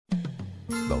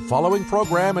The following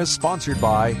program is sponsored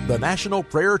by the National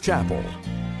Prayer Chapel.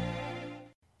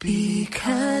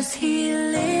 Because he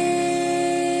lives,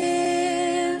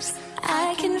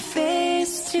 I can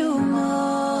face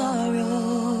tomorrow.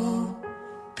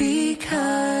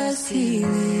 Because he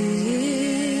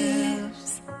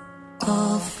lives,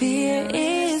 all fear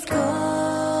is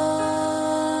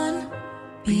gone.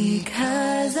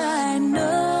 Because I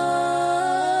know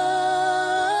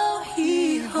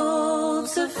he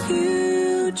holds a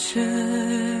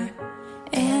future,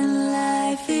 and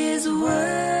life is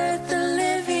worth the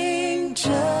living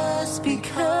just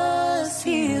because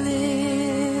he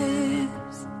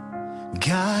lives.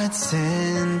 God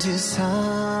sent his son,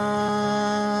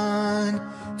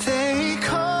 they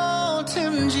called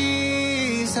him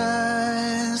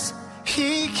Jesus.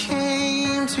 He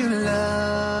came to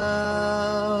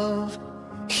love,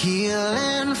 heal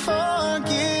and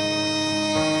forgive.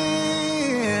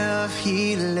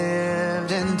 He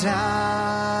lived and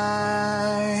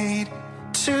died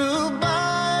to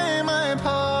buy my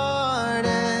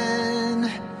pardon.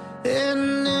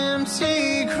 An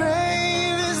empty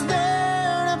grave is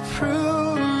there to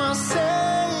prove my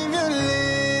Savior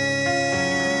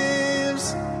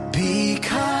lives.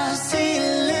 Because he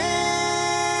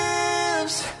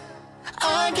lives,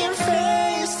 I can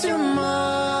face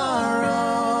tomorrow.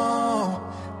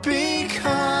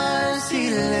 Because he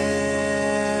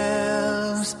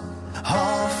lives,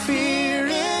 all fear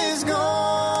is gone.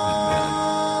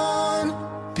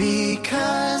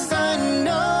 Because I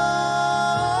know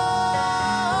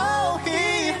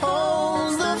he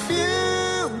holds the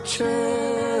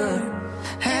future,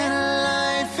 and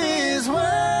life is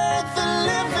worth the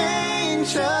living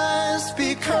just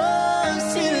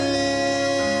because he lives.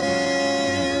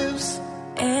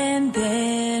 And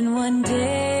then one day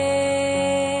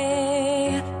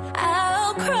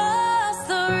I'll cross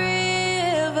the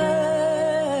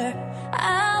river,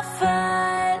 I'll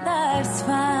fight life's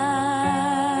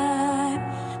fight,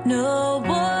 no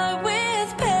war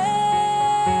with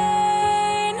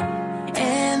pain.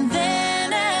 And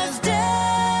then as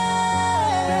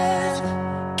death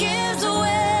gives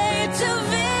way to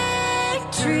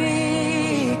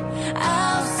victory,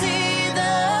 I'll see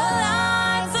the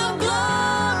lights of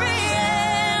glory,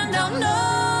 and I'll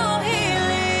know he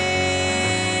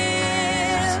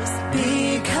lives.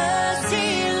 Because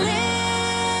he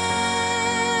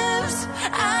lives,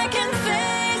 I can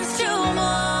face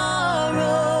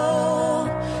tomorrow.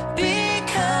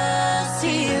 Because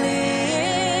he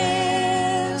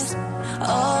lives,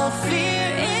 all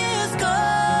fear is gone.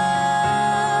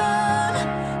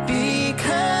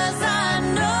 Because I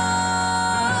know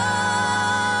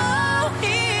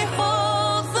he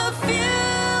holds the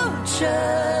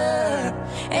future,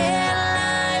 and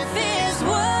life is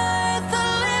worth the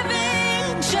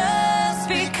living just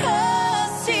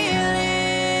because he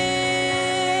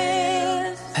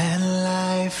lives. And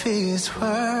life is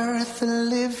worth the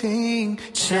living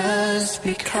just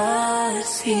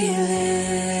Because he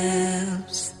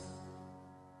lives.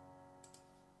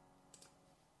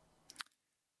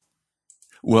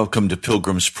 Welcome to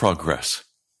Pilgrim's Progress.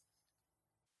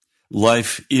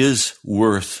 Life is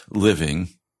worth living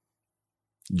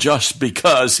just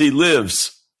because he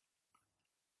lives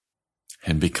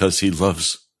and because he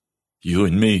loves you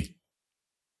and me.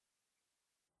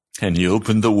 And he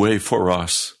opened the way for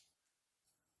us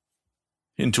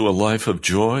into a life of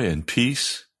joy and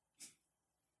peace.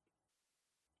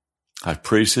 I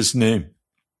praise his name.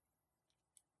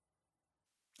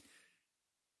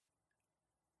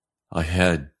 I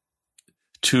had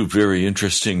two very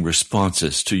interesting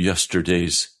responses to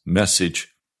yesterday's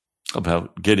message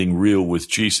about getting real with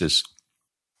Jesus.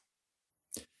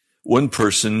 One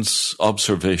person's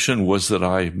observation was that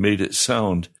I made it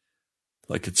sound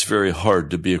like it's very hard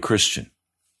to be a Christian,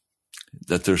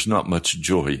 that there's not much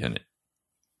joy in it,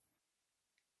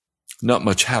 not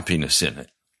much happiness in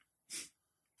it.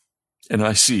 And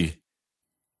I see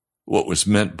what was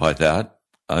meant by that.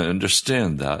 I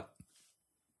understand that.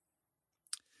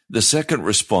 The second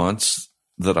response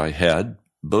that I had,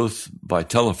 both by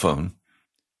telephone,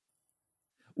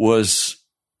 was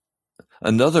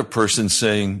another person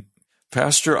saying,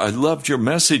 "Pastor, I loved your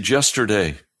message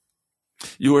yesterday.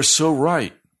 You are so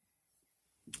right.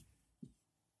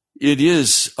 It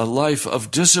is a life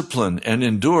of discipline and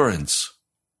endurance."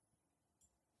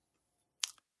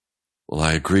 Well,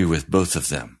 I agree with both of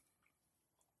them.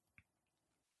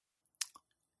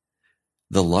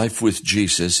 The life with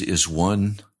Jesus is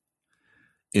one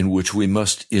in which we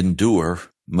must endure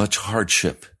much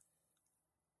hardship.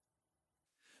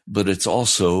 But it's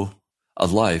also a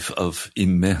life of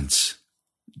immense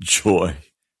joy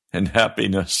and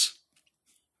happiness.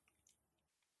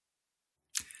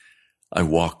 I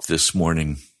walked this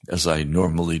morning as I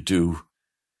normally do.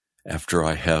 After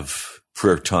I have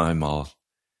prayer time, I'll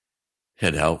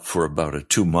head out for about a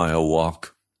 2-mile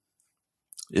walk.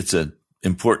 It's an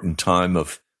important time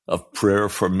of prayer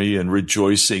for me and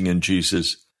rejoicing in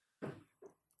Jesus.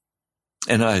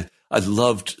 And I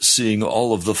loved seeing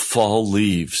all of the fall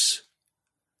leaves.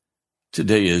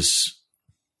 Today is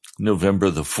November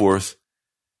the 4th,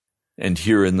 and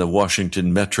here in the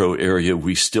Washington metro area,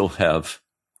 we still have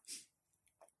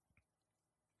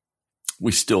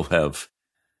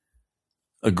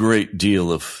a great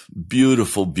deal of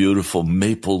beautiful, beautiful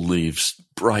maple leaves,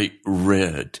 bright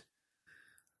red,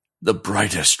 the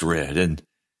brightest red,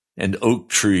 and oak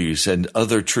trees and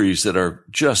other trees that are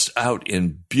just out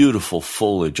in beautiful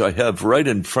foliage. I have right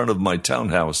in front of my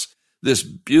townhouse this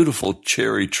beautiful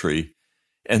cherry tree,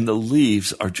 and the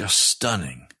leaves are just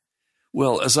stunning.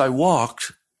 Well, as I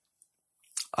walked,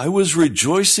 I was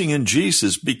rejoicing in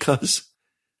Jesus because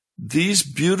these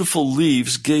beautiful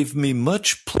leaves gave me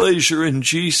much pleasure in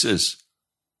Jesus.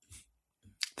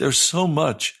 There's so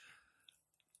much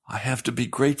I have to be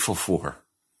grateful for.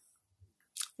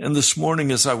 And this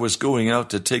morning, as I was going out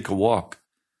to take a walk,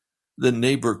 the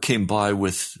neighbor came by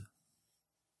with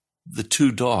the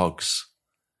 2 dogs,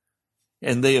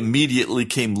 and they immediately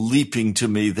came leaping to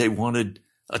me. They wanted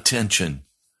attention.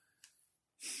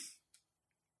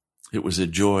 It was a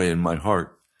joy in my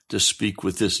heart to speak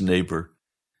with this neighbor,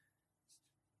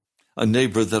 a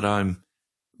neighbor that I'm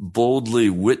boldly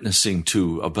witnessing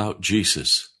to about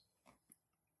Jesus.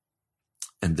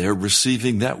 And they're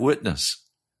receiving that witness.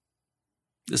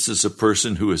 This is a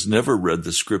person who has never read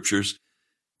the scriptures,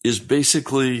 is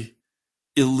basically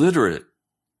illiterate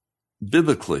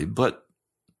biblically, but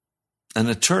an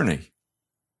attorney,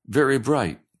 very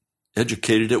bright,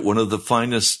 educated at one of the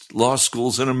finest law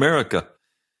schools in America.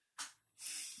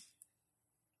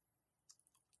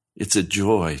 It's a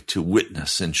joy to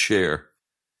witness and share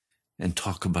and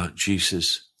talk about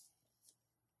Jesus.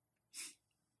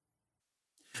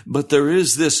 But there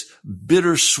is this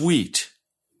bittersweet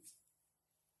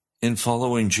in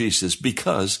following Jesus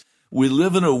because we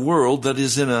live in a world that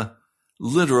is in a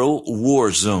literal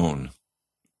war zone.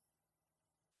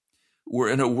 We're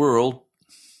in a world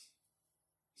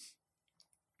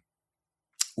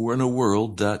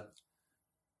that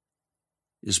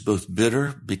is both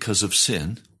bitter because of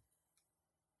sin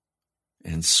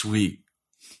and sweet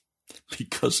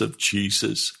because of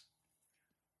Jesus.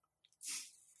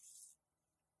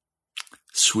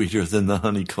 Sweeter than the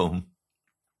honeycomb.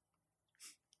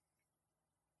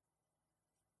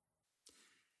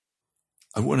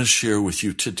 I want to share with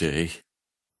you today,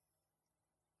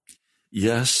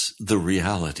 yes, the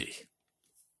reality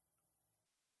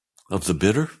of the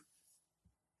bitter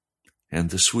and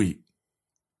the sweet.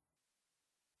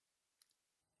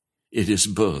 It is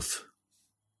both.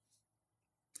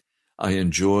 I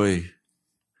enjoy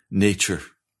nature.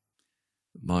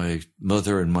 My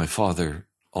mother and my father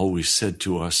always said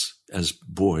to us as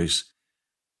boys,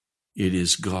 it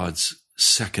is God's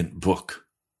second book.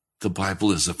 The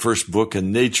Bible is the first book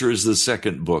and nature is the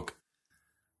second book.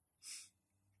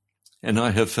 And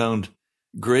I have found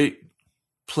great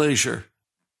pleasure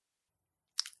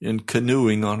in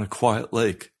canoeing on a quiet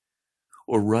lake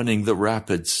or running the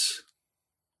rapids.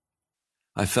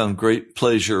 I found great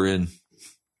pleasure in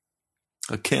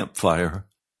a campfire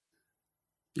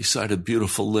beside a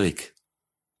beautiful lake.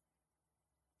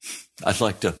 I'd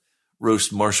like to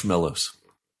roast marshmallows.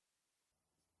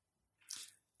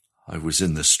 I was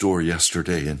in the store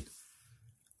yesterday and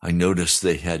I noticed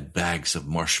they had bags of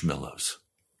marshmallows.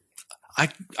 I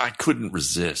couldn't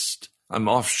resist. I'm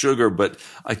off sugar, but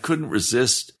I couldn't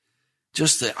resist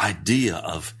just the idea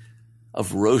of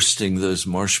roasting those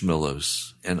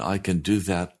marshmallows, and I can do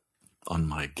that on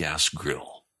my gas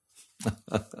grill.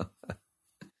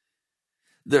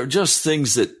 They're just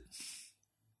things that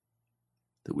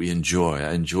we enjoy.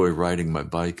 I enjoy riding my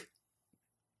bike.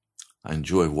 I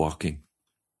enjoy walking.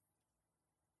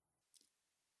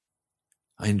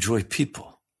 I enjoy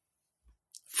people,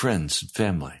 friends, and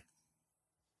family.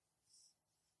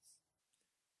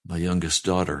 My youngest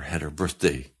daughter had her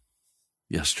birthday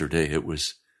yesterday. It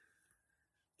was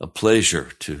a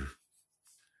pleasure to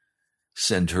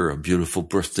send her a beautiful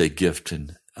birthday gift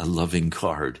and a loving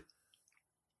card.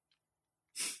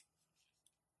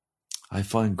 I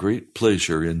find great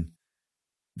pleasure in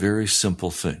very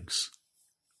simple things.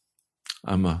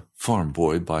 I'm a farm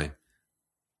boy by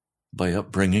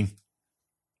upbringing,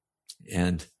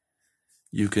 and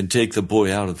you can take the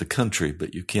boy out of the country,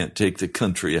 but you can't take the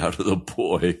country out of the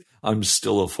boy. I'm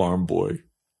still a farm boy.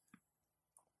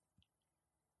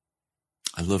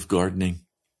 I love gardening.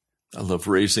 I love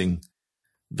raising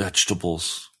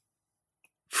vegetables,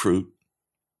 fruit.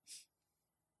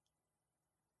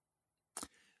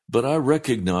 But I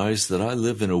recognize that I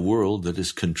live in a world that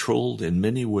is controlled in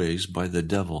many ways by the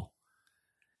devil.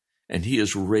 And he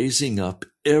is raising up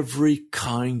every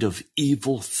kind of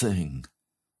evil thing.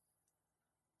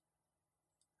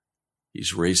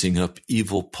 He's raising up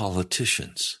evil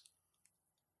politicians.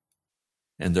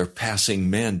 And they're passing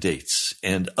mandates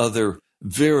and other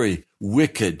very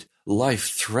wicked,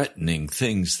 life-threatening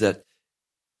things that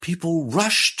people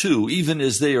rush to, even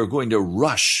as they are going to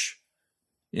rush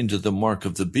into the mark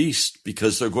of the beast,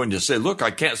 because they're going to say, look,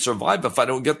 I can't survive if I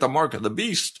don't get the mark of the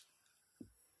beast.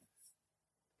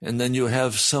 And then you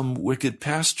have some wicked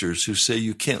pastors who say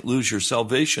you can't lose your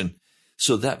salvation.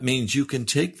 So that means you can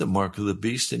take the mark of the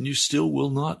beast and you still will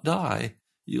not die.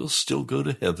 You'll still go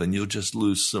to heaven. You'll just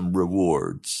lose some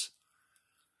rewards.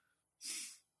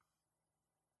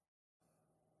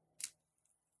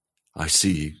 I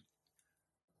see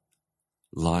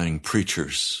lying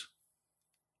preachers.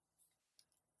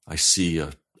 I see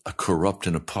a corrupt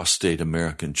and apostate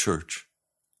American church.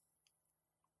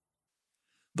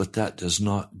 But that does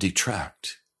not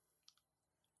detract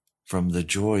from the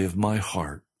joy of my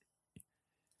heart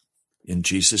in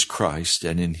Jesus Christ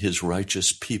and in his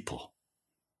righteous people.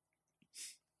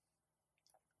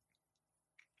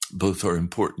 Both are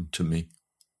important to me.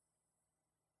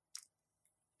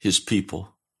 His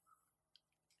people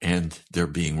and their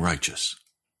being righteous.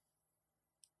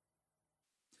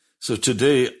 So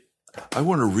today, I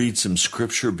want to read some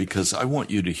scripture because I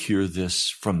want you to hear this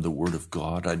from the Word of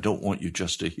God. I don't want you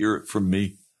just to hear it from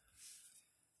me.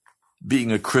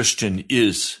 Being a Christian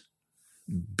is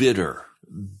bitter,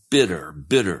 bitter,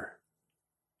 bitter,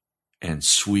 and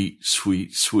sweet,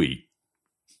 sweet, sweet.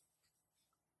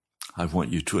 I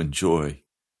want you to enjoy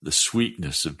the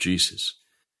sweetness of Jesus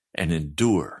and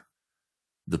endure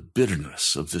the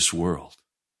bitterness of this world.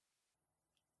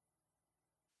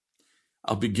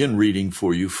 I'll begin reading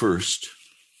for you first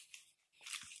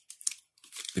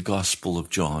the Gospel of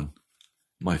John,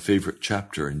 my favorite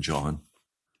chapter in John,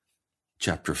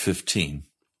 chapter 15.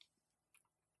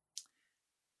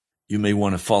 You may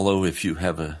want to follow if you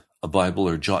have a Bible,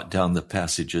 or jot down the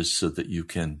passages so that you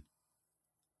can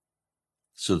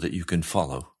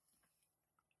follow.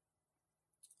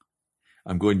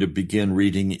 I'm going to begin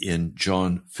reading in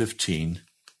John 15,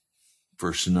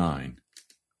 verse 9.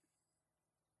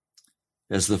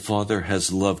 As the Father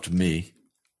has loved me,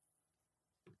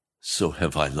 so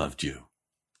have I loved you.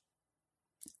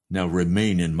 Now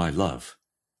remain in my love.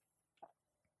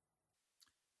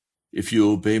 If you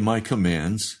obey my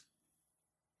commands,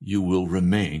 you will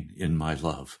remain in my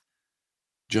love,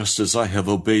 just as I have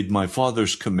obeyed my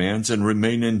Father's commands and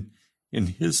remain in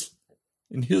his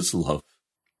love.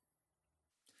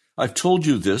 I've told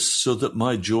you this so that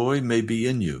my joy may be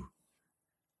in you,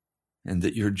 and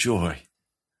that your joy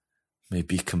may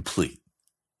be complete.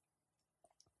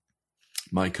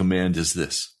 My command is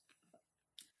this: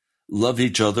 love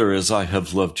each other as I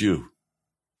have loved you.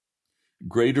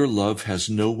 Greater love has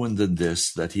no one than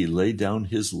this, that he lay down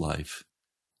his life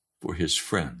for his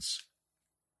friends.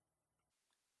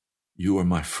 You are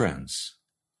my friends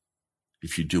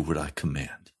if you do what I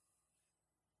command.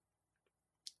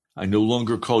 I no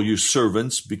longer call you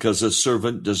servants, because a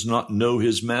servant does not know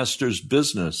his master's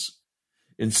business.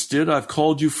 Instead, I've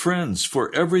called you friends,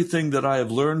 for everything that I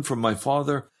have learned from my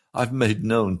Father, I've made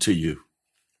known to you.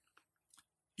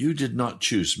 You did not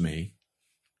choose me.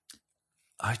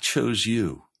 I chose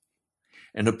you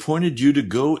and appointed you to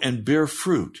go and bear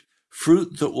fruit,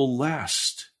 fruit that will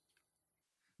last.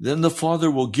 Then the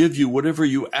Father will give you whatever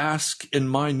you ask in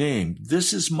my name.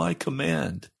 This is my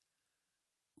command.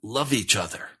 Love each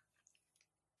other.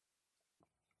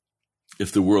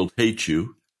 If the world hates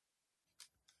you,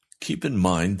 keep in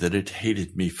mind that it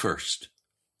hated me first.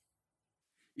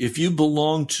 If you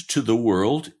belonged to the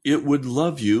world, it would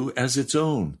love you as its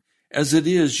own. As it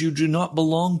is, you do not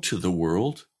belong to the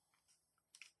world.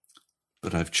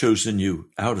 But I've chosen you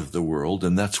out of the world,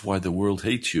 and that's why the world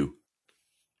hates you.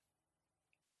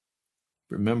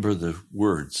 Remember the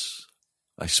words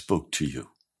I spoke to you.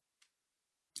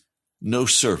 No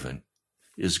servant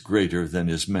is greater than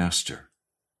his master.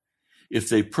 If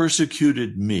they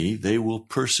persecuted me, they will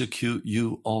persecute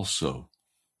you also.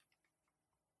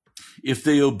 If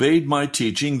they obeyed my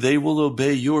teaching, they will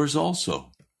obey yours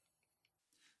also.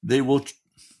 They will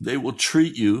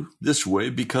treat you this way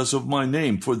because of my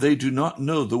name, for they do not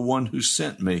know the one who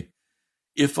sent me.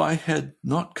 If I had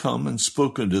not come and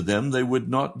spoken to them, they would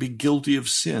not be guilty of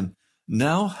sin.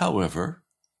 Now, however,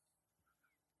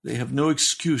 they have no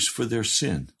excuse for their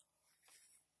sin.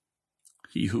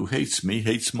 He who hates me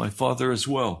hates my Father as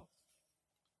well.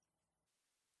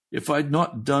 If I'd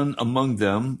not done among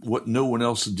them what no one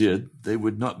else did, they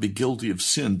would not be guilty of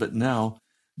sin. But now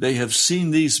they have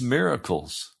seen these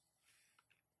miracles,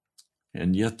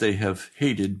 and yet they have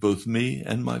hated both me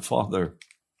and my Father.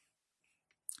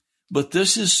 But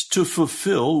this is to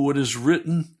fulfill what is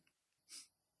written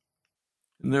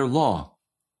in their law.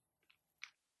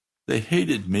 They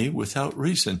hated me without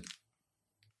reason.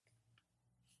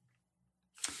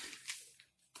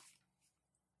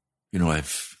 You know,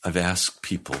 I've asked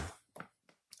people,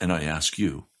 and I ask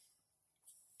you,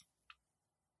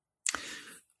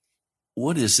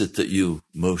 what is it that you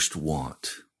most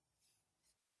want?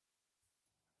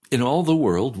 In all the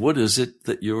world, what is it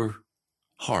that your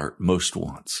heart most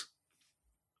wants?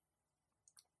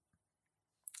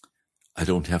 I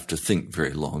don't have to think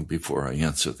very long before I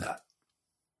answer that.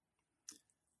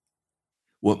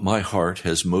 What my heart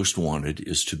has most wanted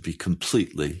is to be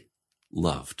completely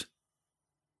loved.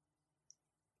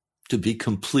 To be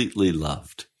completely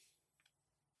loved.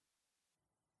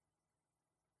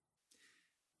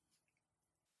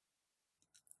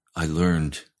 I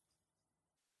learned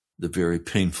the very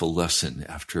painful lesson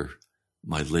after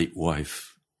my late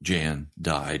wife, Jan,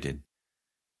 died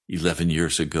 11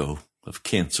 years ago of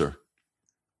cancer.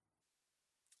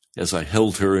 As I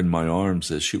held her in my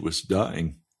arms as she was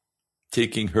dying,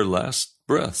 taking her last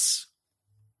breaths,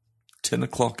 10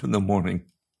 o'clock in the morning,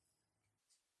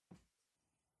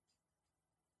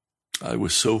 I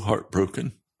was so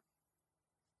heartbroken.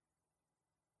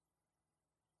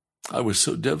 I was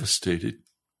so devastated.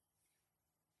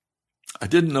 I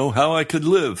didn't know how I could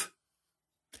live.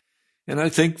 And I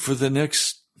think for the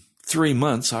next 3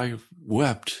 months, I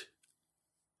wept.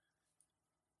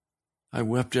 I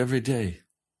wept every day.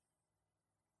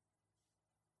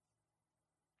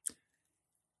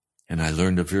 And I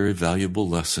learned a very valuable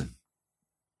lesson.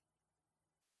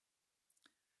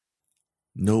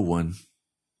 No one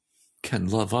can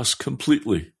love us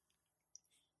completely.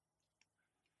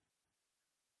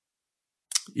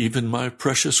 Even my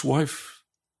precious wife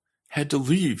had to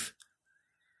leave,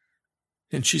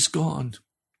 and she's gone.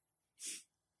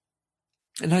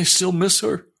 And I still miss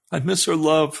her. I miss her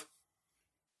love.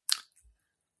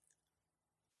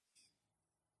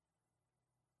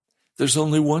 There's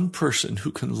only one person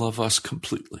who can love us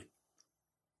completely.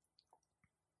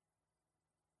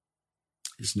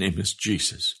 His name is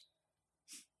Jesus.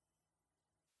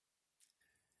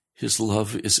 His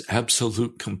love is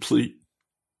absolute, complete.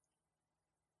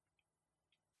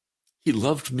 He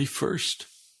loved me first.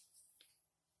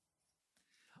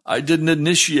 I didn't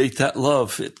initiate that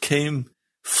love. It came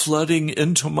flooding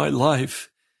into my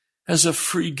life as a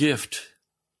free gift.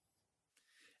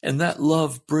 And that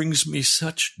love brings me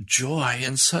such joy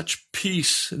and such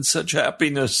peace and such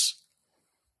happiness.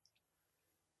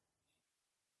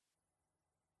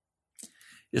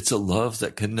 It's a love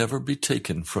that can never be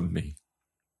taken from me.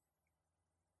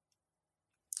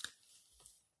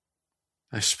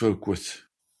 I spoke with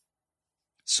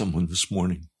someone this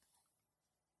morning,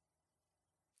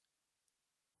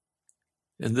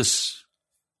 and this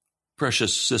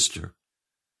precious sister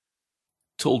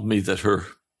told me that her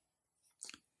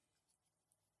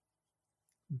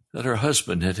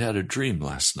husband had had a dream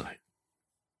last night.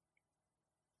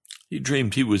 He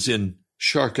dreamed he was in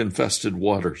shark-infested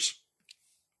waters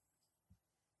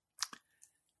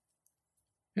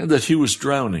and that he was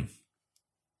drowning,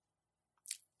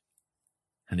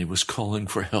 and he was calling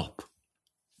for help.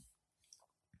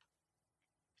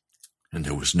 And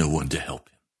there was no one to help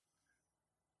him.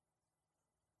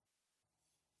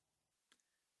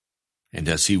 And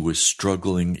as he was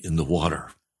struggling in the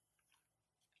water,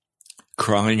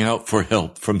 crying out for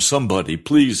help from somebody,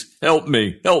 please help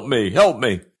me, help me, help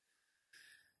me,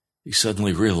 he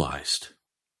suddenly realized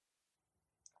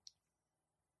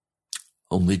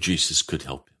only Jesus could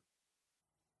help him.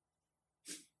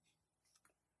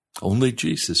 Only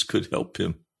Jesus could help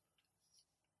him.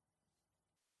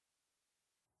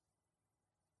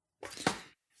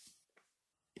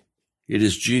 It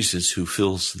is Jesus who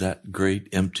fills that great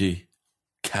empty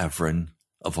cavern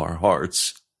of our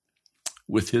hearts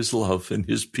with his love and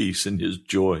his peace and his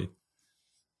joy.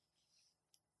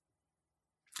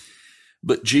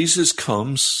 But Jesus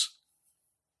comes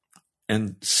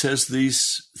and says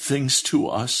these things to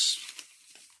us.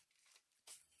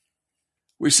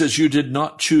 Where he says, you did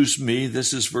not choose me.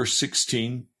 This is verse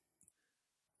 16.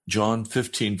 John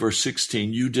 15, verse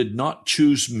 16. You did not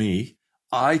choose me.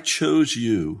 I chose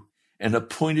you and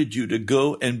appointed you to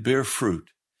go and bear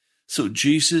fruit. So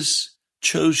Jesus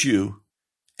chose you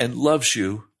and loves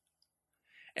you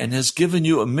and has given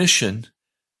you a mission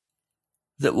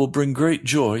that will bring great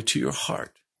joy to your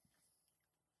heart.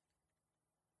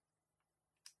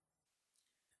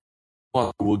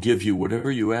 Father will give you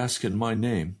whatever you ask in my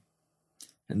name.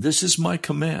 And this is my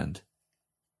command.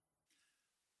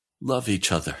 Love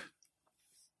each other.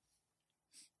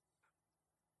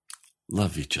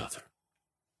 Love each other.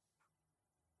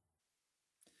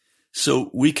 So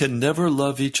we can never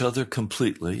love each other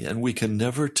completely, and we can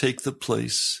never take the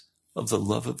place of the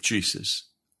love of Jesus.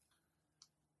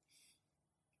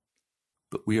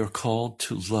 But we are called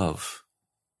to love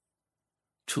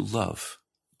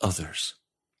others,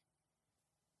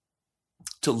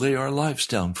 to lay our lives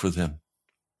down for them,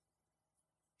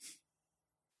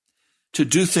 to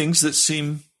do things that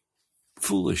seem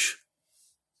foolish,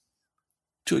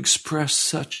 to express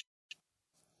such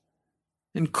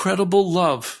incredible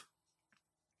love,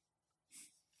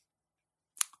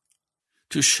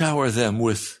 to shower them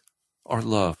with our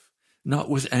love, not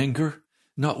with anger,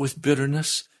 not with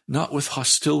bitterness, not with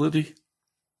hostility,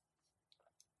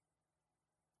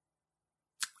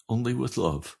 only with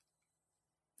love.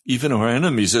 Even our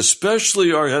enemies,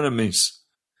 especially our enemies.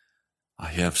 I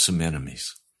have some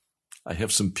enemies. I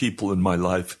have some people in my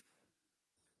life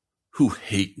who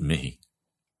hate me,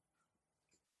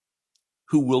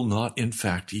 who will not, in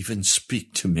fact, even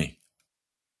speak to me.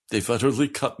 They've utterly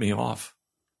cut me off.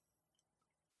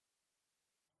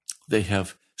 They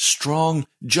have strong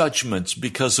judgments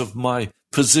because of my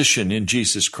position in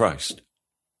Jesus Christ.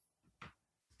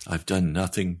 I've done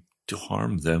nothing to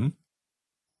harm them,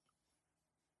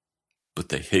 but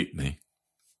they hate me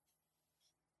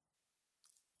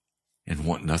and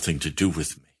want nothing to do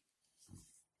with me.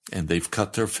 And they've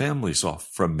cut their families off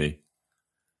from me.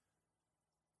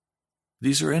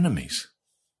 These are enemies.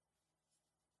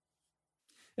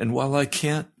 And while I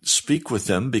can't speak with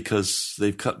them because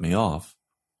they've cut me off,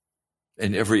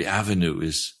 and every avenue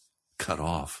is cut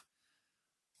off,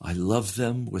 I love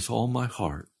them with all my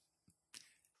heart.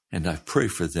 And I pray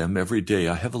for them every day.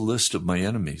 I have a list of my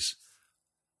enemies.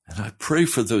 And I pray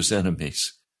for those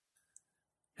enemies.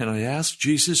 And I ask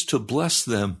Jesus to bless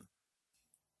them,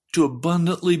 to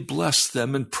abundantly bless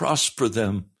them and prosper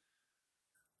them,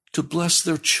 to bless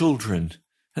their children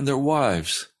and their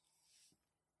wives.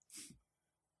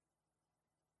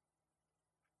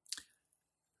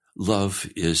 Love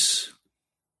is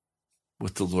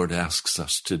what the Lord asks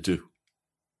us to do.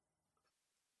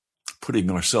 Putting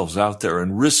ourselves out there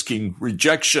and risking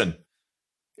rejection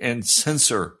and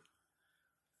censor.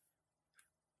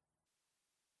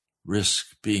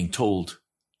 Risk being told,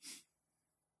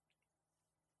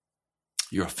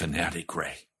 you're a fanatic,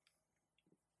 Ray.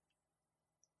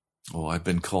 Oh, I've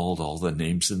been called all the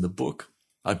names in the book.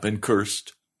 I've been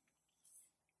cursed.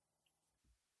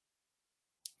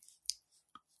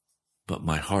 But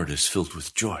my heart is filled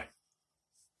with joy.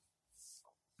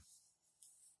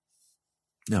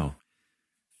 Now,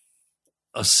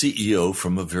 a CEO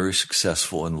from a very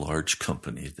successful and large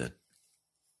company that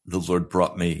the Lord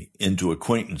brought me into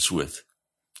acquaintance with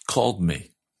called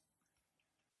me.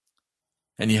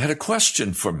 And he had a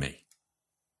question for me.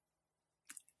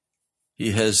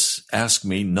 He has asked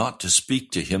me not to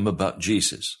speak to him about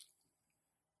Jesus.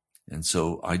 And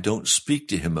so I don't speak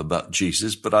to him about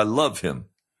Jesus, but I love him.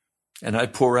 And I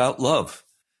pour out love.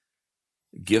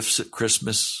 Gifts at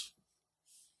Christmas.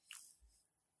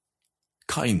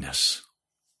 Kindness.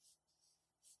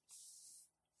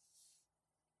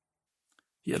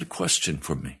 He had a question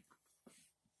for me.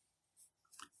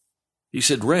 He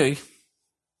said, Ray,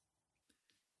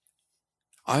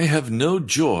 I have no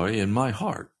joy in my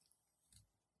heart.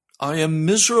 I am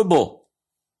miserable.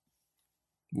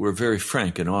 We're very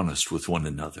frank and honest with one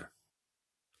another.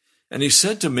 And he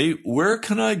said to me, where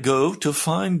can I go to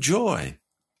find joy?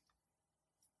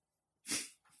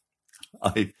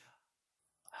 I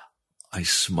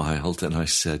smiled and I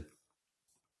said,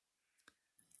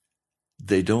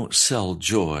 they don't sell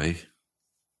joy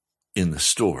in the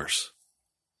stores.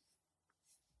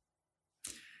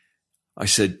 I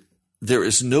said, there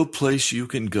is no place you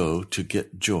can go to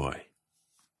get joy.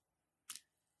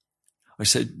 I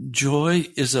said, joy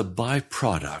is a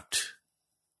byproduct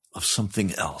of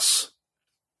something else.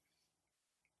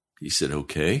 He said,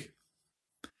 okay.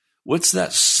 What's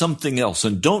that something else?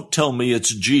 And don't tell me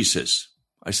it's Jesus.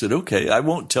 I said, okay, I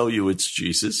won't tell you it's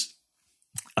Jesus.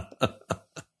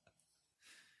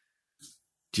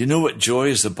 Do you know what joy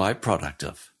is a byproduct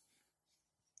of?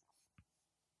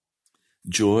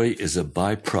 Joy is a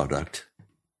byproduct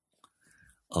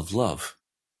of love.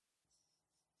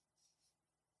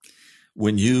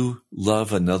 When you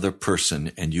love another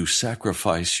person and you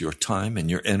sacrifice your time and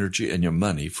your energy and your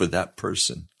money for that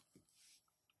person,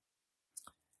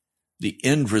 the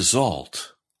end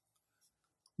result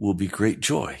will be great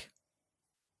joy.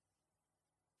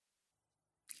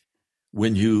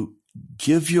 When you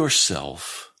give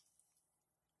yourself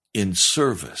in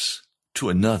service to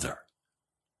another,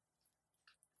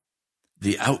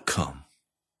 the outcome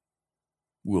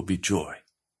will be joy.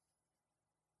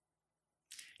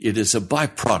 It is a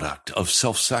byproduct of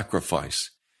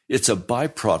self-sacrifice. It's a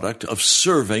byproduct of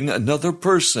serving another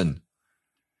person.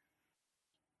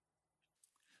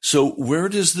 So where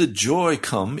does the joy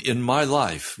come in my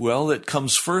life? Well, it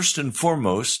comes first and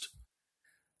foremost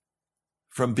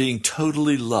from being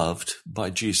totally loved by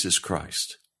Jesus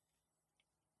Christ.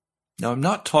 Now, I'm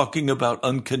not talking about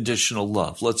unconditional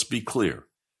love. Let's be clear.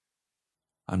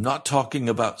 I'm not talking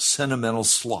about sentimental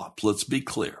slop. Let's be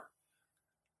clear.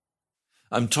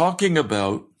 I'm talking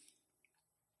about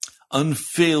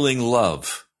unfailing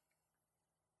love.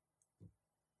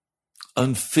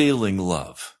 Unfailing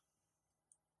love.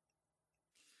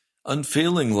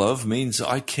 Unfailing love means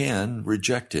I can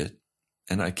reject it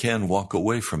and I can walk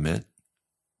away from it.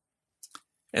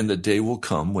 And the day will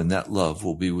come when that love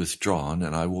will be withdrawn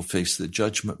and I will face the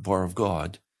judgment bar of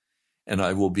God and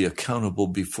I will be accountable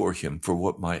before him for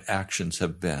what my actions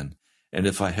have been. And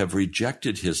if I have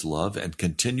rejected his love and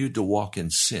continued to walk in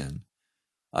sin,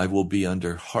 I will be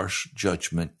under harsh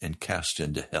judgment and cast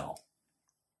into hell.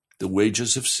 The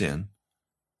wages of sin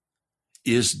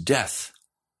is death.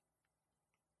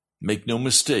 Make no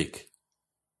mistake,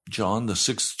 John, the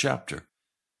 6th chapter,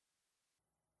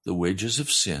 the wages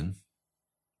of sin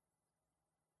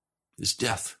is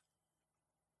death.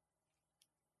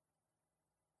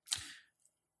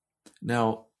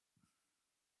 Now,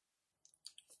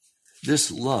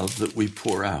 this love that we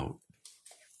pour out,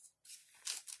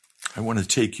 I want to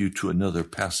take you to another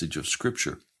passage of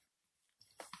Scripture.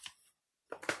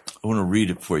 I want to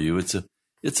read it for you. It's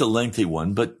a lengthy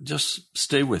one, but just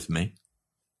stay with me.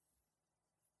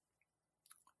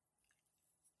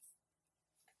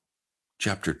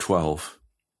 Chapter 12,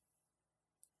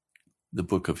 the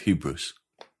book of Hebrews.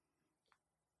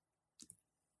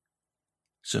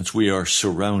 Since we are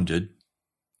surrounded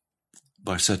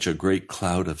by such a great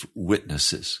cloud of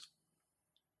witnesses,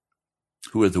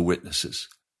 who are the witnesses?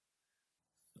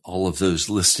 All of those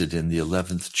listed in the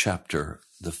 11th chapter,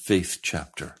 the faith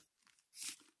chapter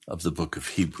of the book of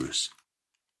Hebrews.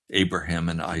 Abraham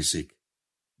and Isaac,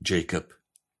 Jacob,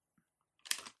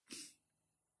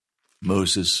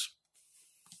 Moses,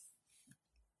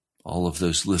 all of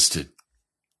those listed.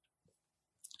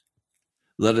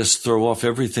 Let us throw off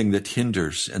everything that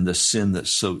hinders and the sin that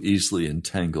so easily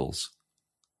entangles.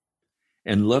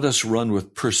 And let us run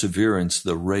with perseverance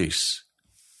the race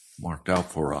marked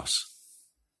out for us.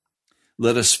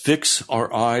 Let us fix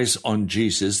our eyes on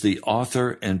Jesus, the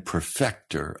author and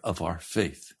perfecter of our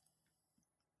faith,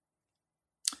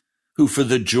 who for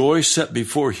the joy set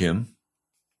before him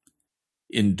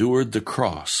endured the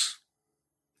cross.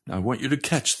 Now, I want you to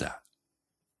catch that.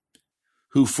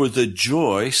 Who for the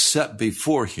joy set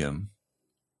before him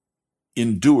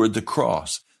endured the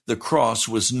cross. The cross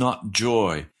was not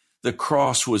joy. The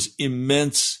cross was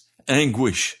immense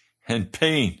anguish and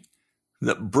pain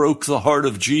that broke the heart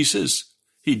of Jesus.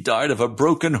 He died of a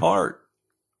broken heart.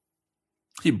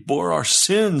 He bore our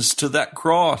sins to that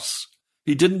cross.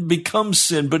 He didn't become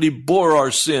sin, but he bore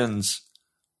our sins.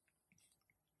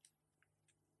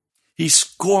 He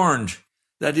scorned,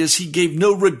 that is, he gave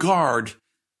no regard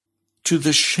to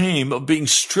the shame of being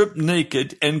stripped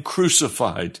naked and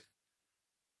crucified.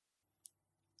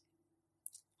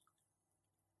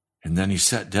 And then he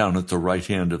sat down at the right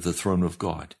hand of the throne of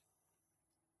God.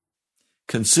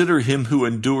 Consider him who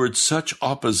endured such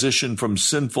opposition from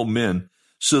sinful men,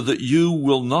 so that you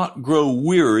will not grow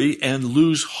weary and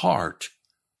lose heart.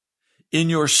 In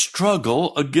your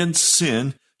struggle against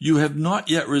sin, you have not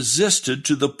yet resisted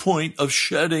to the point of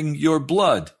shedding your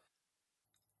blood.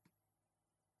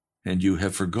 And you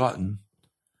have forgotten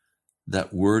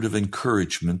that word of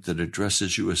encouragement that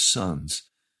addresses you as sons.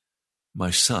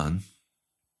 My son,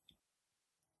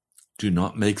 do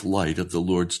not make light of the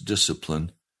Lord's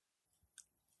discipline,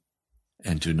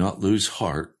 and do not lose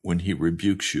heart when he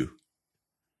rebukes you,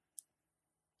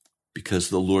 because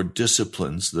the Lord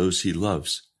disciplines those he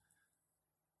loves,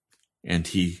 and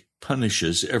he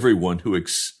punishes everyone who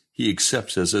he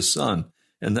accepts as a son.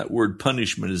 And that word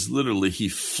punishment is literally he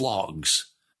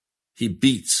flogs. He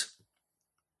beats.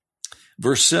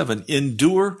 Verse 7,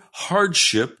 endure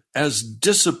hardship as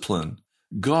discipline.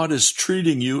 God is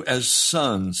treating you as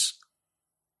sons.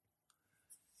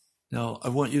 Now, I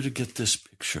want you to get this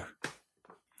picture.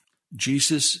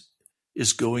 Jesus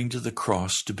is going to the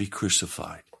cross to be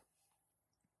crucified.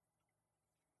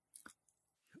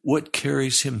 What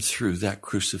carries him through that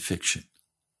crucifixion?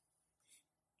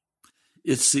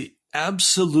 It's the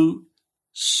absolute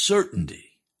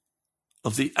certainty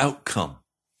of the outcome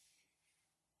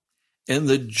and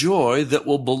the joy that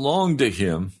will belong to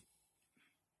him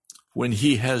when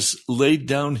he has laid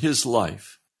down his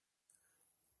life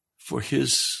for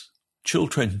his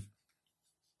children,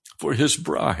 for his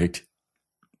bride.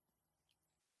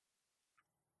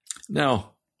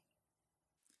 Now,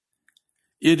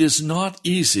 it is not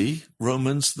easy,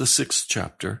 Romans the 6th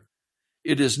chapter,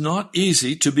 it is not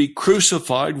easy to be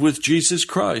crucified with Jesus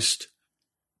Christ.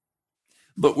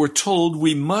 But we're told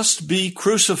we must be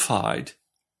crucified,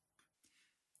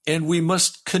 and we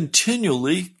must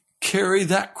continually carry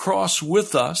that cross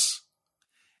with us,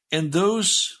 and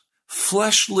those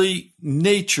fleshly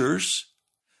natures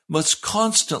must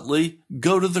constantly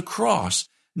go to the cross.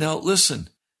 Now listen,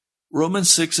 Romans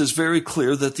 6 is very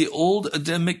clear that the old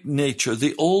Adamic nature,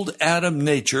 the old Adam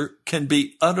nature, can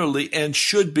be utterly and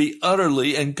should be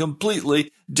utterly and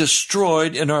completely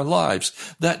destroyed in our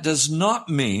lives. That does not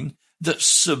mean that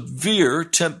severe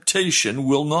temptation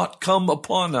will not come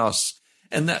upon us,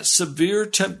 and that severe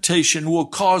temptation will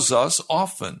cause us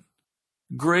often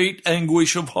great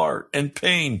anguish of heart and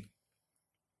pain.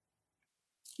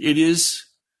 It is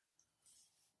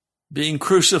being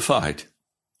crucified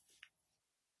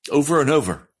over and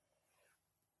over.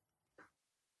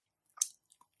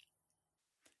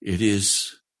 It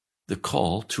is the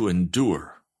call to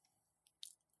endure.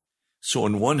 So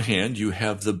on one hand, you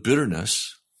have the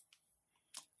bitterness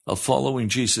of following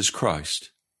Jesus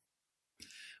Christ,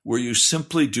 where you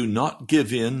simply do not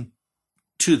give in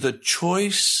to the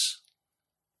choice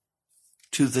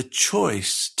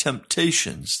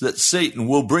temptations that Satan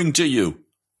will bring to you.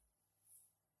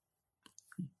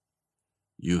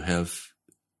 You have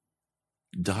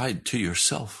died to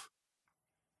yourself.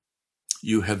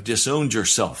 You have disowned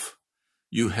yourself.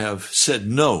 You have said,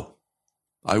 no,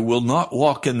 I will not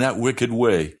walk in that wicked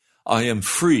way. I am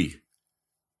free.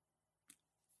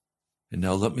 And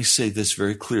now let me say this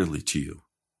very clearly to you.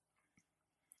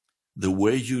 The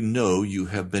way you know you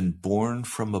have been born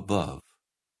from above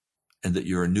and that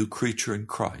you're a new creature in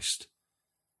Christ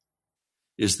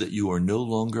is that you are no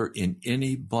longer in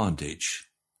any bondage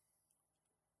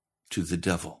to the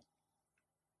devil.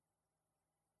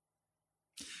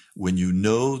 When you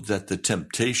know that the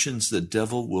temptations the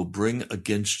devil will bring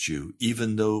against you,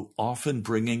 even though often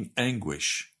bringing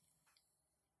anguish.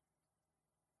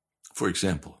 For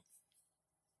example,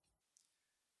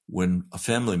 when a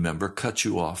family member cuts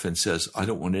you off and says, I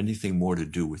don't want anything more to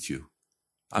do with you.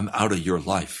 I'm out of your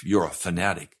life. You're a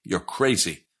fanatic. You're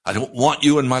crazy. I don't want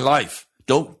you in my life.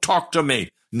 Don't talk to me.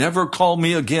 Never call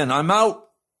me again. I'm out.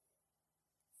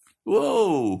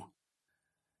 Whoa.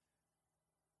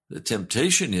 The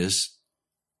temptation is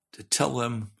to tell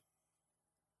them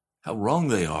how wrong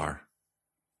they are,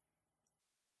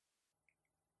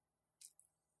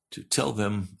 to tell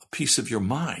them a piece of your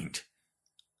mind,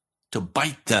 to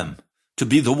bite them, to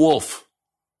be the wolf,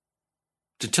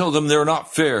 to tell them they're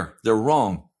not fair, they're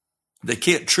wrong, they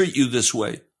can't treat you this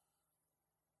way.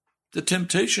 The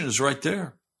temptation is right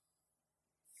there.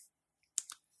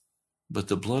 But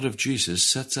the blood of Jesus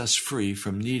sets us free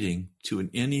from needing to in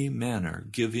any manner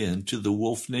give in to the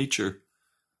wolf nature.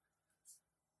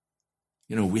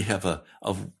 You know, we have a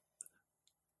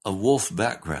wolf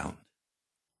background,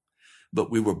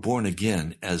 but we were born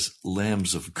again as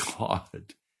lambs of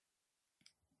God.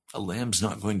 A lamb's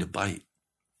not going to bite.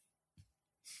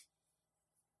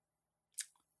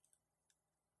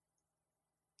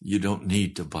 You don't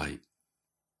need to bite.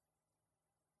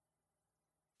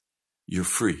 You're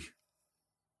free.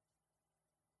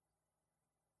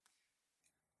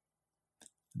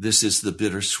 This is the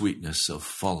bittersweetness of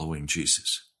following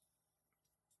Jesus.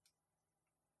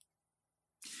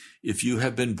 If you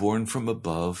have been born from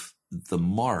above, the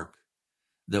mark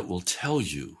that will tell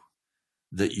you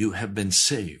that you have been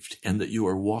saved and that you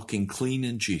are walking clean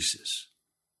in Jesus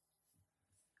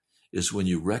is when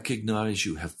you recognize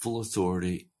you have full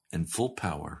authority and full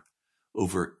power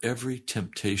over every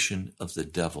temptation of the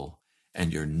devil,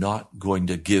 and you're not going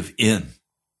to give in.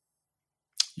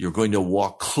 You're going to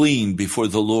walk clean before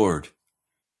the Lord.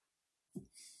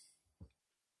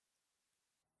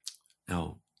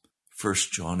 Now, 1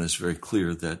 John is very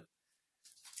clear that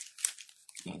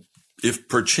if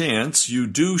perchance you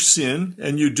do sin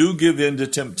and you do give in to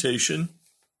temptation,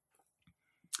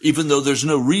 even though there's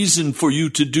no reason for you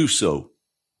to do so,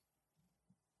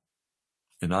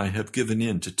 and I have given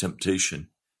in to temptation,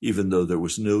 even though there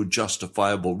was no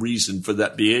justifiable reason for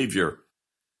that behavior.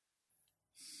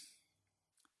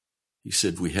 He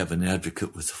said, we have an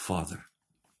advocate with the Father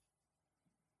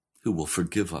who will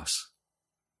forgive us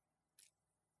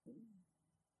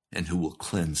and who will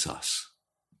cleanse us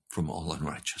from all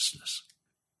unrighteousness.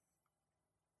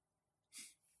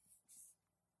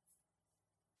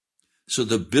 So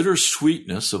the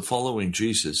bittersweetness of following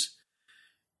Jesus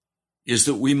is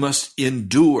that we must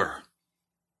endure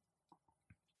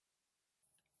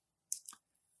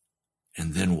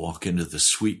and then walk into the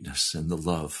sweetness and the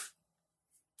love,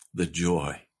 the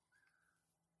joy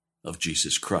of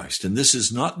Jesus Christ. And this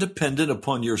is not dependent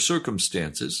upon your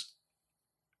circumstances.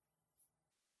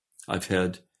 I've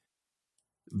had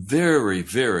very,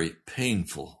 very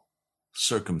painful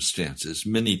circumstances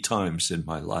many times in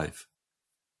my life.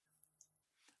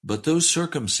 But those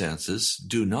circumstances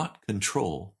do not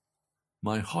control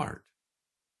my heart.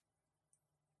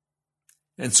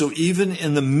 And so even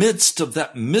in the midst of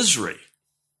that misery,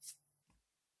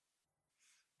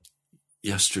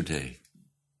 yesterday,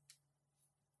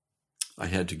 I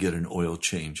had to get an oil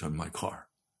change on my car.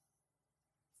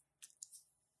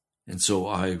 And so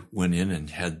I went in and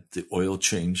had the oil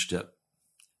changed at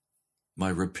my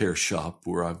repair shop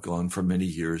where I've gone for many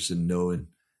years and know and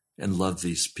love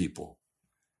these people.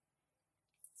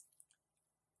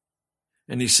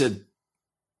 And he said,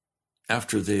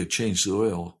 after they had changed the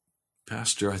oil,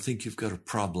 Pastor, I think you've got a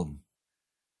problem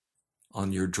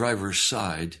on your driver's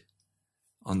side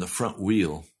on the front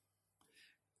wheel.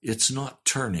 It's not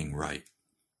turning right.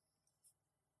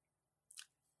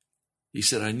 He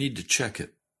said, I need to check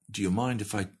it. Do you mind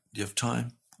do you have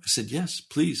time? I said, yes,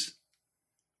 please.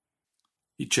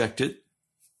 He checked it.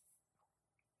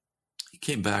 He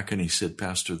came back and he said,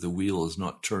 Pastor, the wheel is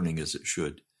not turning as it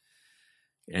should.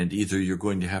 And either you're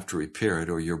going to have to repair it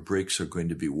or your brakes are going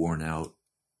to be worn out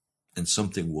and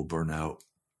something will burn out.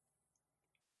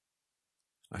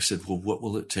 I said, well, what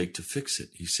will it take to fix it?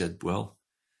 He said, well,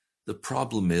 the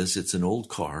problem is it's an old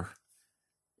car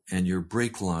and your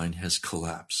brake line has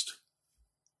collapsed.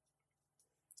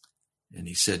 And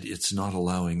he said, it's not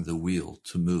allowing the wheel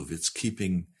to move. It's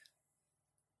keeping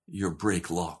your brake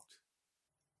locked.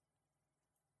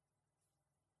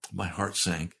 My heart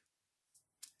sank.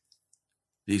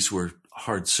 These were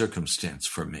hard circumstances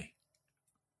for me.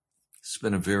 It's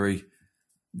been a very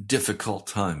difficult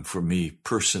time for me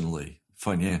personally,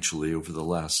 financially, over the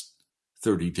last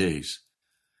 30 days.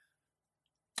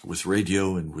 With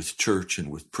radio and with church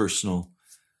and with personal.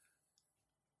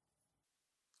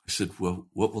 I said, well,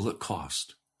 what will it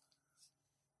cost?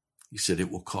 He said,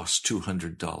 it will cost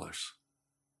 $200.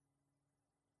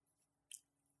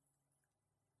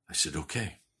 I said,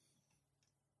 okay,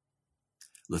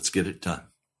 let's get it done.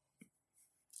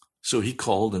 So he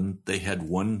called and they had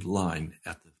one line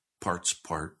at the parts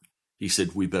part. He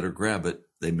said, we better grab it.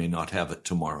 They may not have it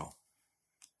tomorrow.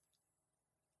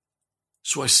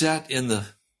 So I sat in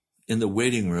the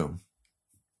waiting room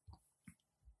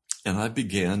and I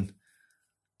began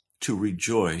to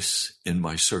rejoice in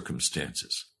my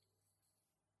circumstances.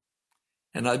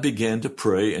 And I began to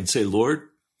pray and say, Lord,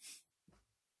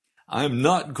 I'm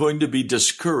not going to be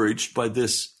discouraged by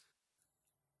this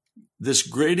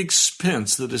great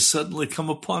expense that has suddenly come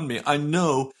upon me. I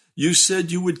know you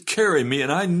said you would carry me,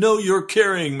 and I know you're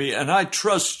carrying me, and I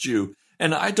trust you.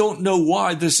 And I don't know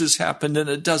why this has happened, and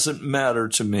it doesn't matter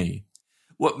to me.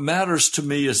 What matters to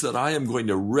me is that I am going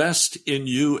to rest in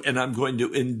you, and I'm going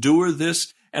to endure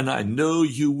this, and I know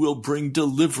you will bring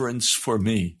deliverance for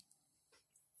me.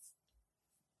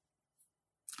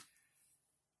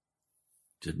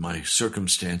 Did my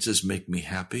circumstances make me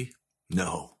happy?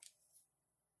 No.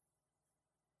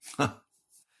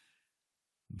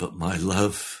 But my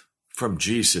love from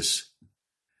Jesus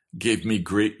gave me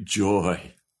great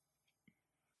joy.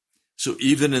 So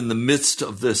even in the midst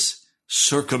of this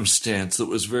circumstance that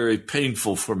was very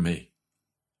painful for me,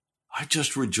 I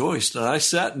just rejoiced and I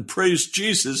sat and praised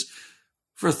Jesus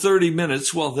for 30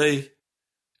 minutes while they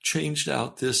changed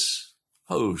out this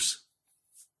hose.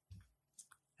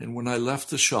 And when I left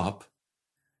the shop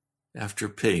after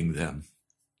paying them,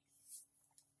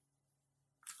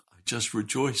 I just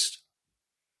rejoiced.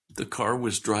 The car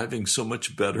was driving so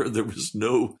much better. It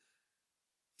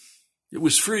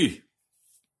was free.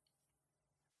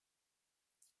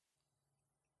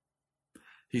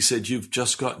 He said, you've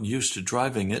just gotten used to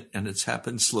driving it and it's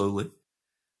happened slowly,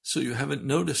 so you haven't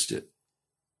noticed it.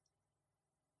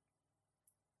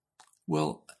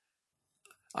 Well,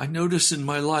 I notice in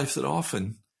my life that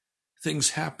often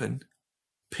things happen,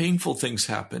 painful things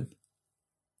happen,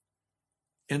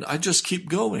 and I just keep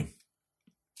going.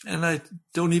 And I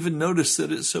don't even notice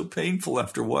that it's so painful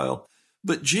after a while.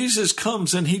 But Jesus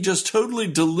comes and he just totally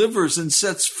delivers and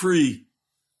sets free.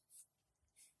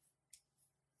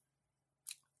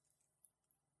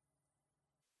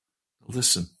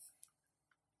 Listen,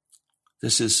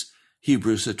 this is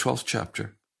Hebrews, the 12th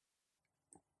chapter.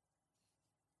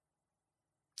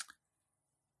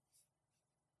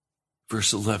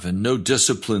 Verse 11, no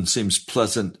discipline seems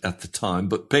pleasant at the time,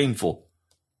 but painful.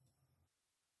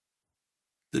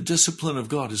 The discipline of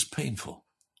God is painful.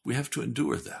 We have to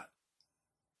endure that.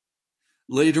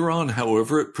 Later on,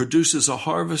 however, it produces a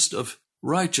harvest of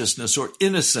righteousness or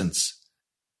innocence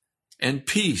and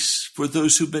peace for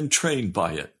those who've been trained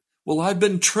by it. Well, I've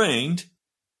been trained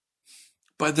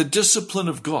by the discipline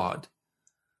of God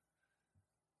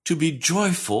to be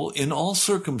joyful in all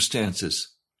circumstances.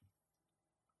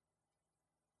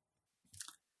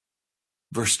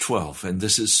 Verse 12, and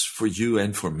this is for you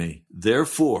and for me.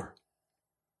 Therefore,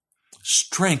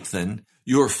 strengthen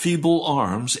your feeble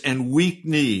arms and weak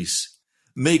knees.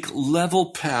 Make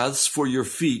level paths for your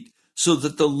feet, so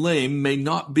that the lame may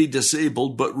not be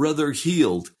disabled, but rather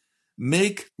healed.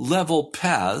 Make level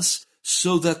paths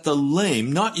so that the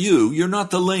lame, not you, you're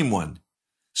not the lame one,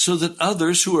 so that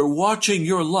others who are watching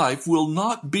your life will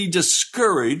not be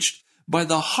discouraged by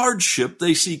the hardship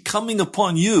they see coming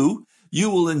upon you. You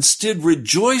will instead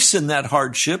rejoice in that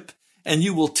hardship, and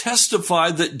you will testify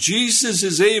that Jesus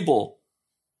is able.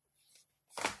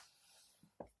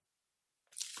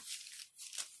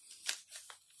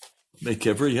 Make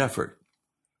every effort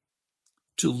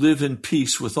to live in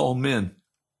peace with all men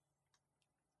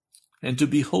and to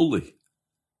be holy.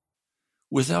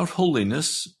 Without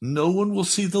holiness, no one will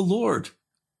see the Lord.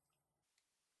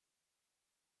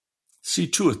 See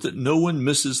to it that no one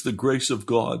misses the grace of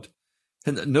God,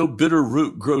 and that no bitter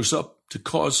root grows up to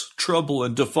cause trouble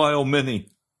and defile many.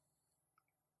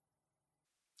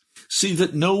 See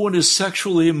that no one is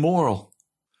sexually immoral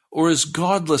or is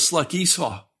godless like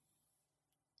Esau,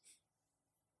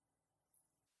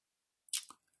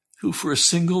 who for a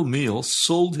single meal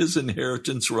sold his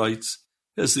inheritance rights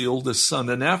as the oldest son.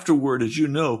 And afterward, as you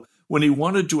know, when he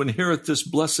wanted to inherit this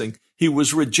blessing, he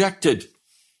was rejected.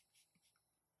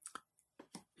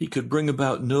 He could bring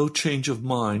about no change of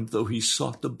mind, though he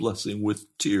sought the blessing with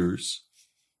tears.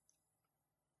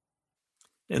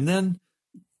 And then,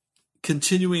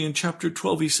 continuing in chapter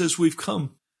 12, he says, we've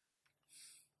come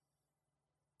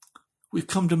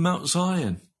to Mount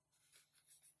Zion.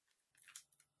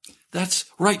 That's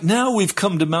right now we've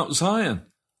come to Mount Zion,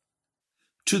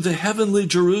 to the heavenly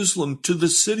Jerusalem, to the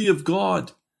city of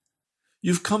God.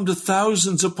 You've come to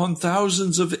thousands upon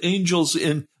thousands of angels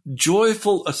in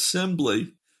joyful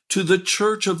assembly, to the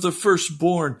church of the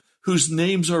firstborn, whose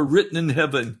names are written in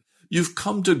heaven. You've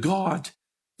come to God,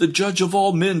 the judge of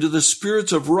all men, to the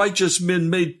spirits of righteous men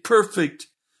made perfect,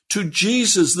 to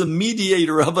Jesus, the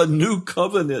mediator of a new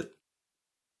covenant,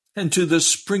 and to the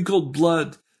sprinkled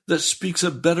blood that speaks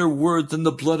a better word than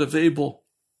the blood of Abel.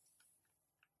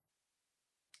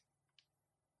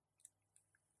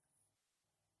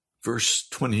 Verse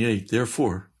 28,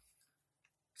 therefore,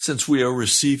 since we are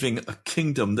receiving a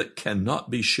kingdom that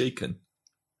cannot be shaken,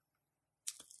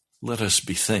 let us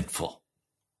be thankful.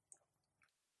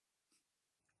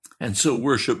 And so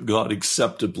worship God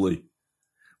acceptably,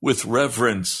 with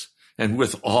reverence and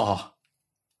with awe,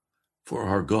 for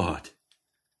our God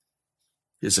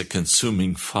is a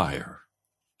consuming fire.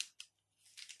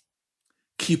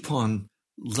 Keep on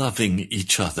loving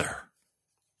each other.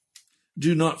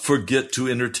 Do not forget to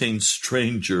entertain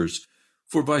strangers,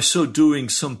 for by so doing,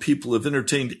 some people have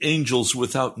entertained angels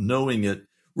without knowing it.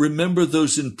 Remember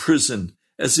those in prison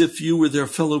as if you were their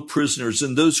fellow prisoners,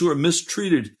 and those who are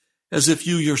mistreated as if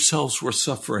you yourselves were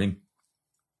suffering.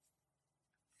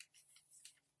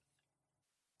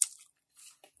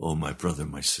 Oh, my brother,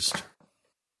 my sister,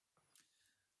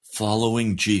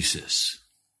 following Jesus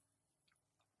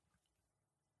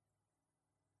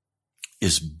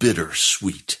is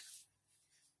bittersweet.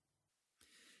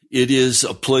 It is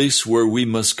a place where we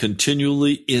must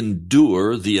continually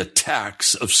endure the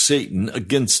attacks of Satan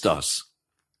against us.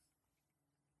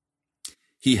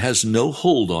 He has no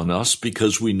hold on us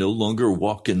because we no longer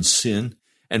walk in sin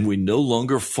and we no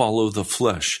longer follow the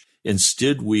flesh.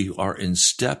 Instead, we are in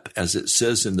step, as it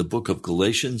says in the book of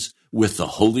Galatians, with the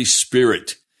Holy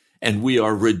Spirit, and we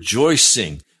are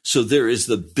rejoicing. So there is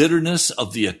the bitterness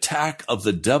of the attack of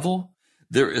the devil.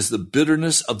 There is the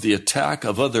bitterness of the attack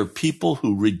of other people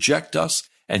who reject us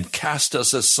and cast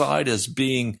us aside as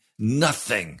being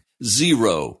nothing,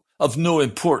 zero, of no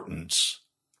importance.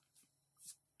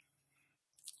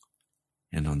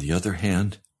 And on the other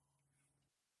hand,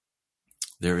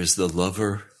 there is the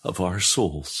lover of our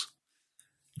souls,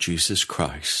 Jesus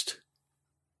Christ.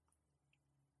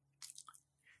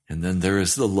 And then there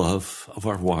is the love of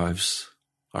our wives,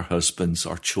 our husbands,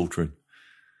 our children.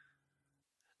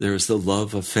 There is the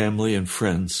love of family and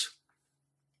friends.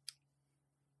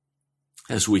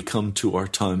 As we come to our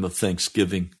time of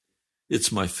Thanksgiving,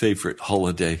 it's my favorite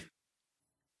holiday.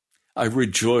 I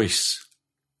rejoice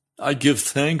I give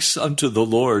thanks unto the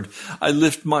Lord. I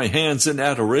lift my hands in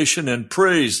adoration and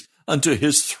praise unto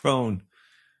his throne.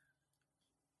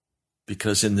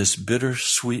 Because in this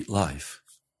bitter-sweet life,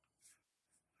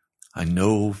 I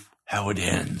know how it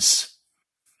ends.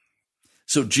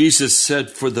 So Jesus said,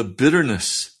 for the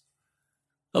bitterness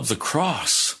of the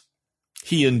cross,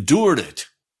 he endured it.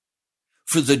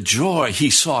 For the joy he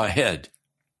saw ahead,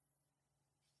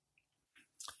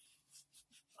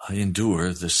 I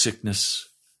endure the sickness,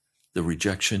 the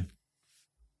rejection,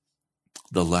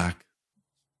 the lack.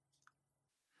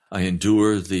 I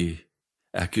endure the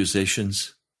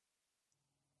accusations.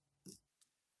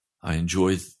 I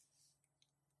enjoy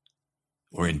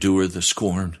or endure the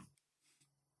scorn.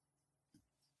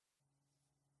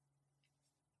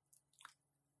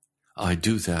 I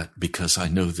do that because I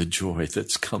know the joy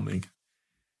that's coming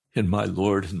in my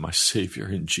Lord and my Savior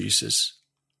in Jesus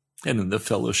and in the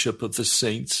fellowship of the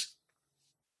saints.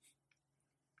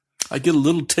 I get a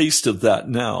little taste of that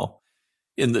now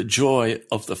in the joy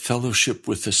of the fellowship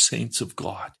with the saints of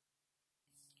God.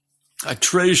 I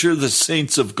treasure the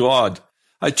saints of God.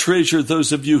 I treasure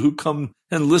those of you who come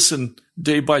and listen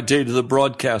day by day to the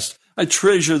broadcast. I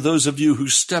treasure those of you who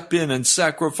step in and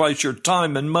sacrifice your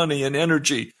time and money and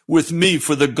energy with me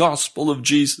for the gospel of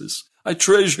Jesus. I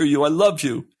treasure you. I love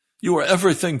you. You are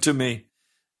everything to me.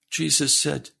 Jesus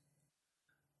said,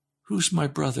 who's my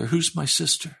brother? Who's my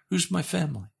sister? Who's my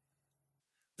family?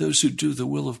 Those who do the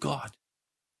will of God.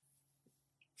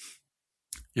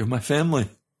 You're my family.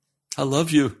 I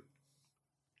love you.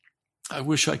 I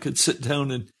wish I could sit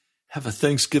down and have a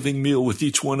Thanksgiving meal with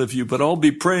each one of you, but I'll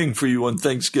be praying for you on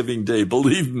Thanksgiving Day,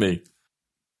 believe me.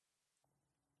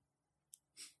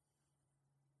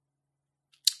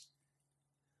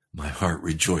 My heart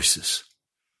rejoices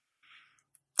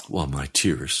while my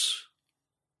tears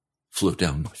flow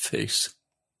down my face.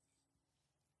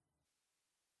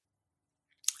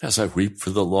 As I weep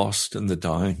for the lost and the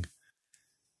dying,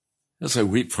 as I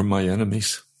weep for my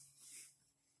enemies,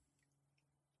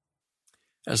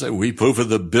 as I weep over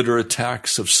the bitter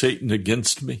attacks of Satan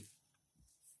against me,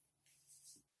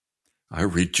 I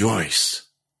rejoice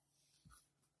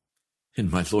in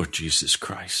my Lord Jesus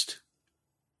Christ.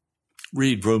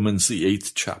 Read Romans, the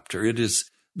 8th chapter. It is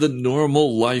the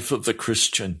normal life of the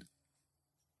Christian.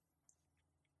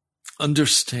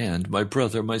 Understand, my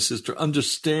brother, my sister,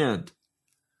 understand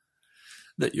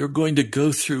that you're going to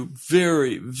go through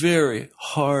very, very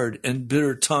hard and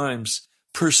bitter times,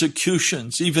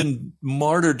 persecutions, even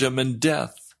martyrdom and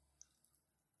death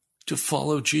to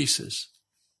follow Jesus.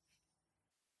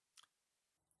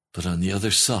 But on the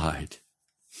other side,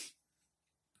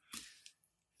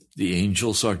 the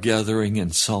angels are gathering in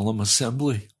solemn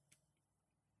assembly,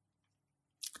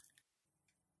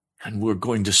 and we're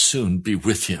going to soon be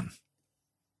with him.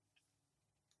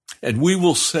 And we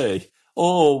will say,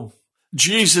 oh,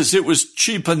 Jesus, it was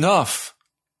cheap enough.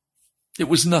 It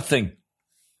was nothing.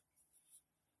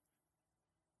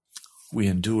 We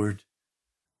endured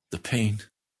the pain,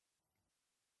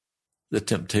 the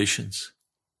temptations,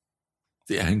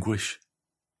 the anguish.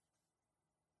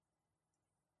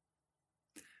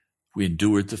 We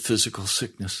endured the physical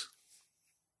sickness.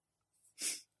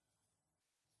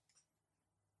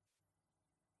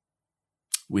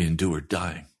 We endured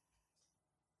dying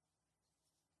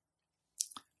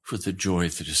for the joy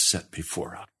that is set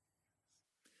before us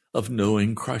of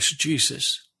knowing Christ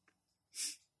Jesus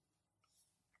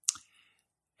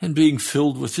and being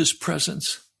filled with his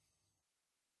presence.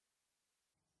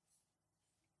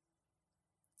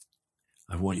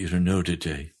 I want you to know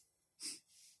today,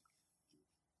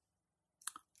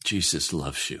 Jesus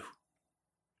loves you.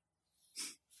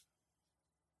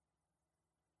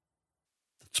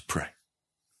 Let's pray.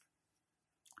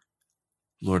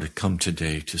 Lord, I come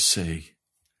today to say,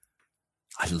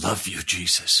 I love you,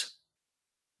 Jesus.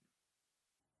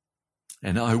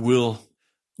 And I will,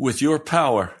 with your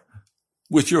power,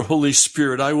 with your Holy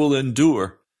Spirit, I will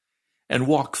endure and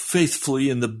walk faithfully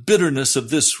in the bitterness of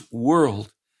this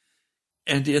world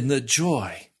and in the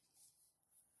joy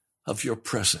of your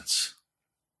presence,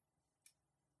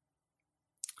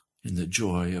 in the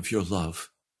joy of your love,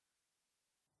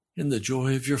 in the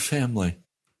joy of your family.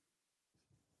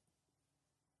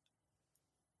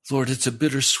 Lord, it's a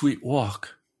bittersweet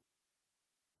walk,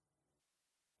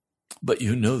 but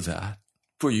you know that,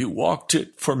 for you walked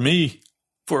it for me,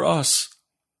 for us.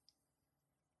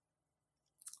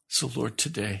 So, Lord,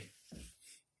 today,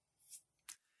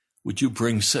 would you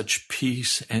bring such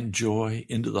peace and joy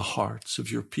into the hearts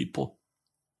of your people?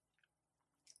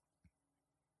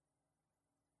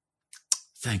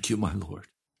 Thank you, my Lord.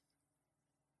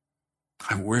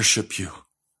 I worship you.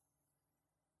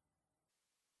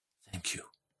 Thank you.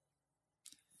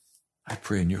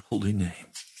 pray in your holy name.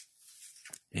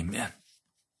 Amen.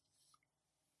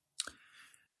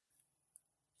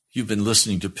 You've been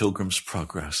listening to Pilgrim's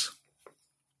Progress.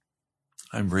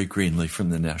 I'm Ray Greenley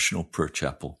from the National Prayer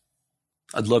Chapel.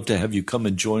 I'd love to have you come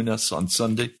and join us on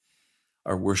Sunday.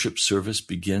 Our worship service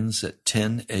begins at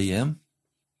 10 a.m.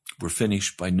 We're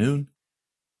finished by noon,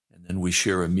 and then we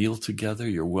share a meal together.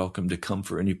 You're welcome to come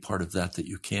for any part of that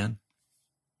you can.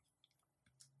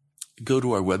 Go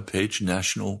to our webpage,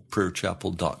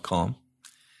 nationalprayerchapel.com,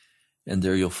 and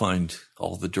there you'll find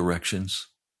all the directions.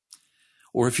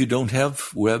 Or if you don't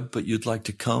have web but you'd like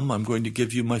to come, I'm going to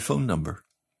give you my phone number.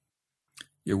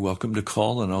 You're welcome to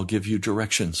call, and I'll give you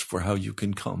directions for how you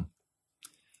can come.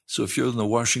 So if you're in the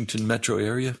Washington metro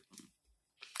area,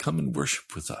 come and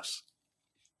worship with us.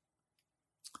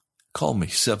 Call me,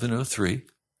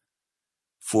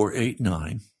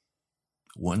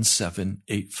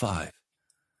 703-489-1785.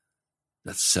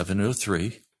 That's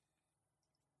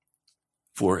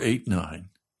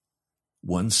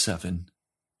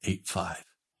 703-489-1785.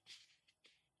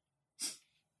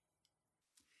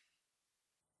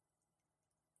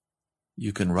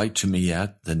 You can write to me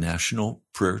at the National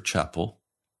Prayer Chapel,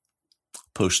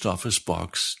 Post Office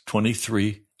Box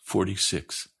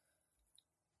 2346,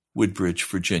 Woodbridge,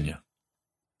 Virginia,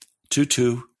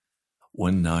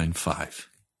 22195.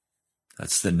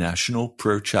 That's the National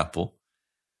Prayer Chapel,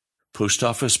 Post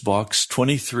Office Box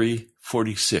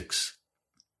 2346,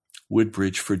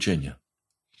 Woodbridge, Virginia,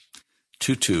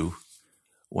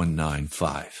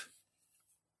 22195.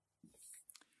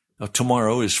 Now,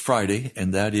 tomorrow is Friday,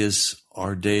 and that is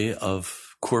our day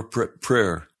of corporate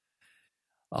prayer.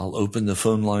 I'll open the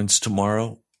phone lines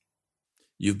tomorrow.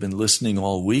 You've been listening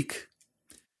all week.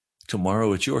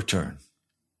 Tomorrow it's your turn,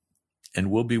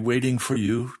 and we'll be waiting for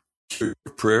you to hear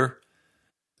prayer,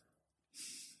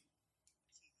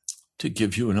 to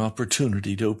give you an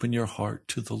opportunity to open your heart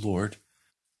to the Lord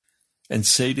and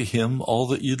say to Him all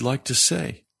that you'd like to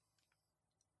say.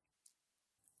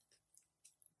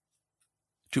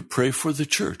 To pray for the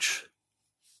church,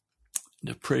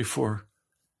 to pray for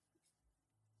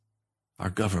our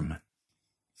government,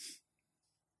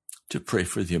 to pray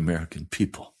for the American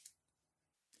people.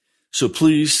 So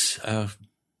please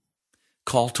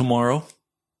call tomorrow.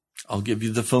 I'll give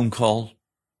you the phone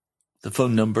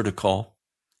number to call,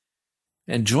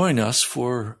 and join us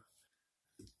for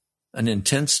an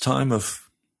intense time of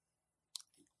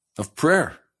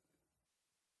prayer,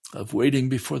 of waiting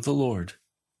before the Lord.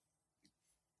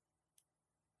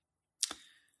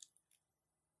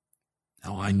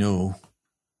 Now, I know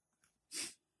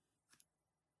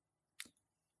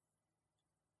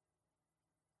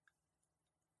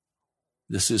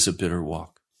this is a bitter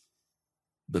walk,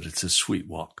 but it's a sweet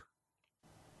walk.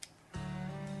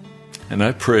 And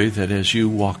I pray that as you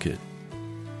walk it,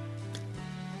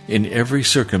 in every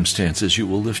circumstance, you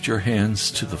will lift your hands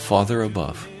to the Father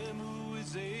above,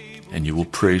 and you will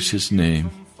praise His name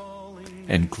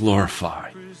and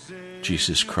glorify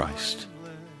Jesus Christ.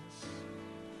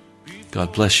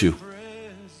 God bless you.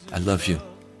 I love you.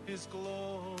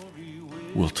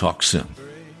 We'll talk soon.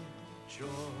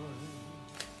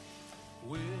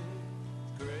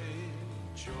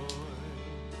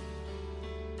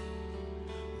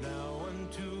 Now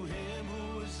unto Him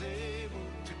who is able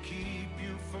to keep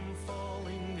you from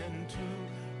falling and to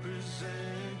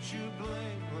present you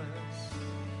blameless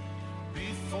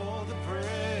before the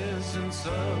presence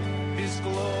of His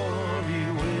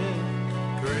glory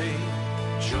with great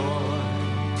joy.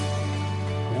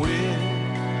 With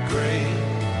great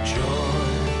joy,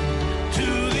 to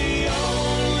the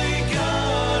only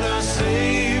God, our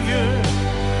Savior,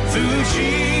 through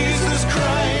Jesus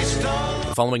Christ.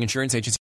 The following insurance agency